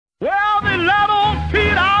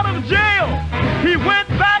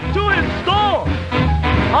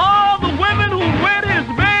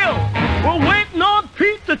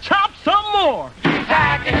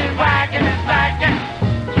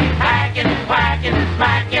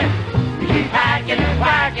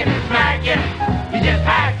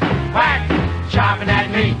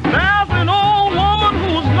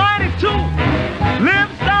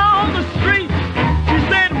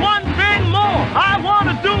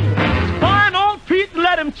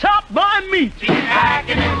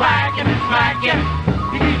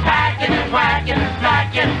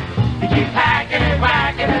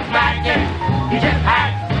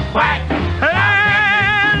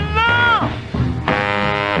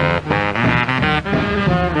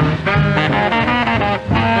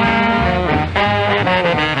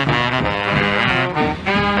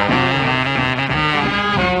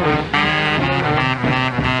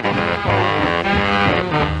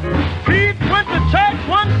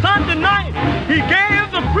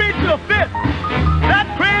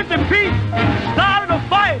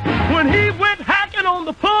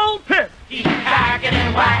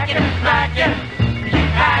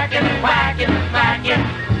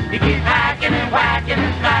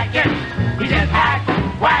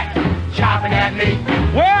me.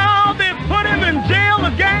 Well, they put him in jail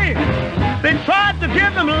again. They tried to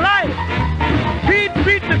give him life. Pete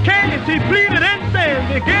beat the case. He pleaded insane.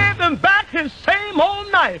 They gave him back his same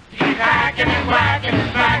old knife. He keep hacking and whacking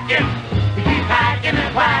and smacking. He keep hacking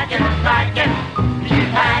and whacking and smacking. He keep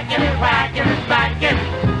hacking and whacking and smacking.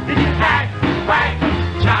 He keep hack, whack,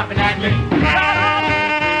 chopping at me.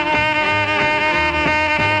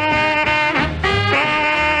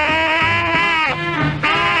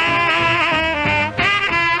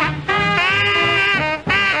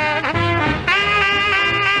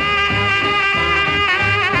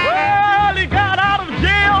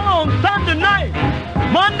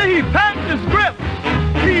 Monday he packed his grip.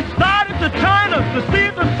 He started to China to see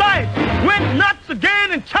the sights. Went nuts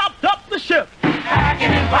again and chopped up the ship. Keep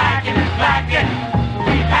hacking and whacking and smacking.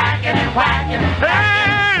 Keep hacking and whacking and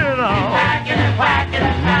smacking. Hey, no. Keep hacking and whacking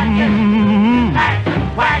and smacking.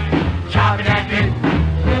 Hack, whack, chopping at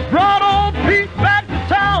me. Brought old Pete back to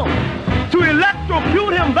town to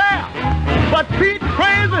electrocute him there. But Pete,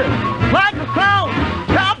 crazy like a clown,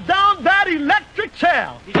 chopped down that electric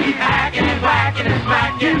chair. Keep hacking and whacking and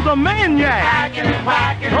smacking. He's a maniac. Hacking and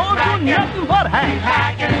whacking and Don't do smacking. nothing but Keep hack.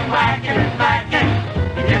 hacking and whacking and smacking.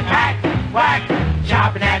 He just hack, whack,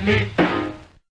 chopping at me.